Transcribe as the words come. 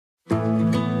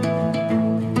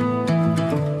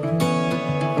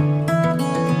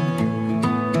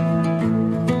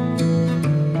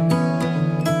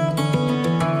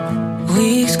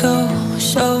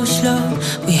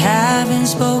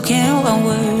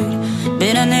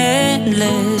been an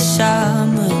endless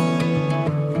summer.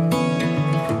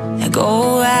 I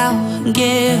go out and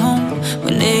get home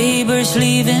when neighbors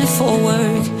leaving for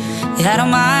work. I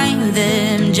don't mind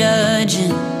them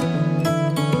judging.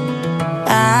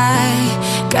 I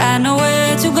got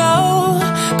nowhere to go.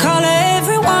 Call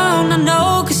everyone I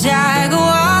know, 'cause I go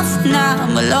off when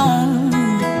I'm alone.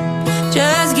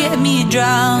 Just get me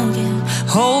drunk and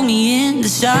hold me in the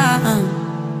sun.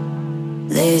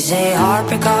 They say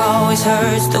heartbreak always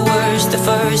hurts the worst the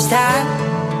first time.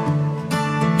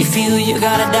 You feel you're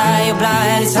gonna die, you're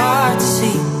blind, it's hard to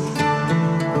see.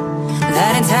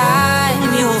 That in time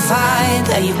you'll find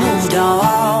that you've moved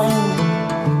on.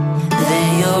 Then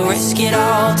you'll risk it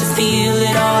all to feel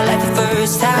it all like the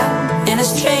first time in a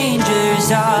stranger's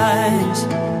arms.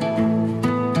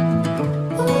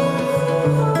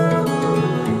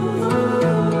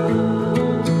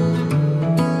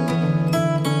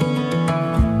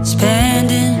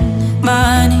 Spending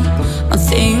money on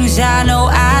things I know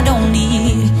I don't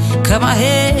need. Cut my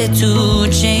hair to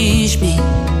change me.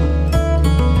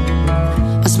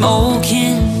 I'm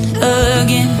smoking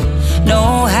again.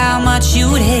 Know how much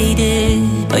you'd hate it,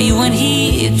 but you weren't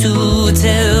here to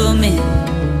tell me.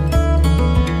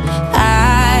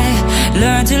 I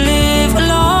learned to live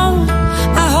alone.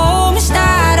 My home is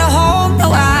not a home, no,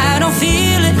 I don't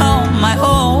feel it on my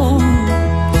own.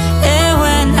 And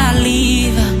when I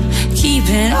leave, I'm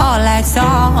keeping all lights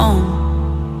on.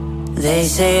 They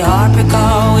say heartbreak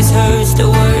always hurts the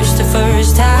worst the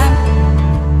first time.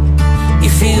 You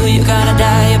feel you're gonna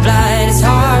die, you're blind, it's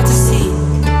hard to see.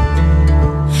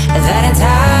 That in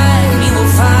time you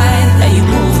will find that you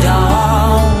moved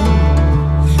on.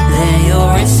 Then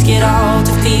you'll risk it all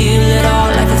to feel it all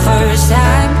like the first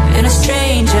time in a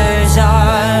stranger's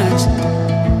arms.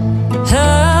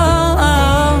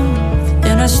 Oh,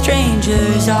 in a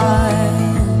stranger's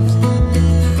arms.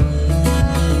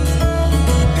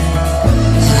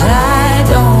 I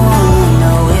don't wanna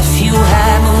know if you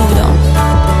have moved on,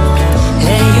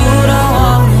 and you don't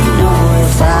wanna know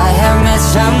if I have met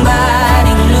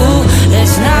somebody new.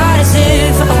 It's not as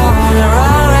if I wanna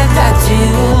run right back to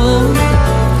you.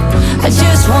 I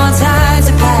just want time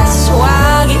to pass so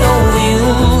I'll get over you.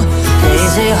 They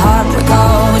say heartbreak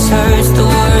always hurts the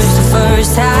worst the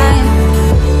first time.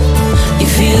 You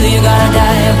feel you're gonna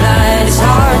die, you're blind, it's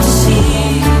hard to see.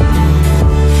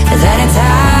 That in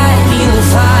time you'll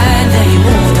find that you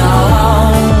moved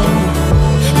on.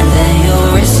 And then you'll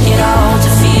risk it all to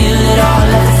feel it all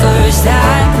like the first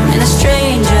time in a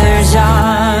stranger's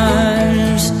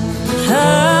arms.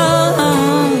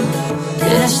 Oh,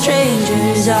 in a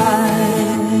stranger's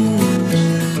arms.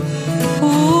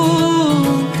 Ooh,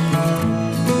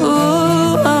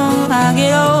 ooh, oh, I'll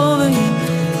get over you.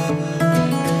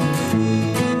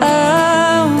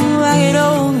 Oh, I'll get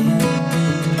over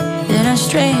you in a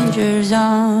stranger's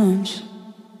arms.